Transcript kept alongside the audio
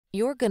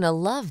You're gonna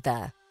love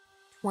the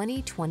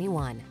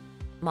 2021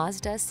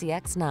 Mazda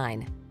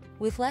CX-9.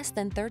 With less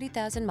than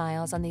 30,000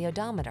 miles on the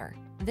odometer,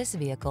 this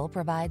vehicle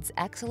provides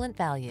excellent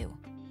value.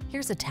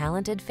 Here's a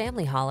talented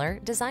family hauler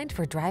designed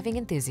for driving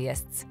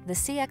enthusiasts, the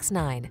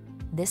CX-9.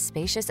 This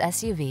spacious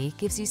SUV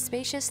gives you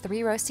spacious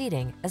 3-row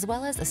seating as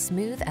well as a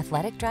smooth,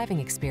 athletic driving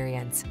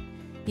experience.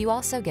 You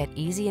also get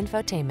easy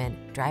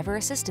infotainment, driver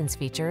assistance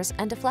features,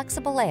 and a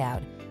flexible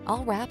layout,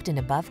 all wrapped in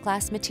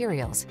above-class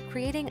materials,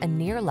 creating a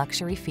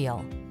near-luxury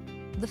feel.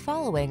 The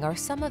following are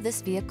some of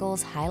this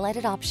vehicle's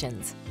highlighted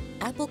options: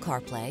 Apple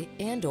CarPlay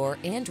and/or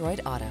Android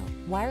Auto,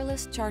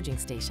 wireless charging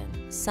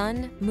station,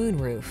 sun,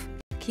 moonroof,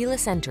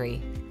 keyless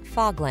entry,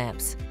 fog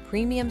lamps,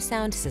 premium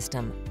sound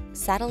system,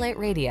 satellite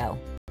radio,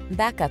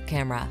 backup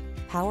camera,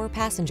 power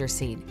passenger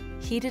seat,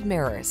 heated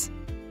mirrors.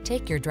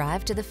 Take your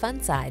drive to the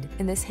fun side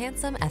in this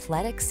handsome,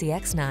 athletic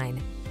CX-9.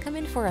 Come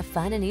in for a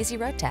fun and easy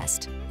road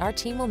test. Our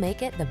team will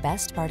make it the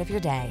best part of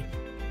your day.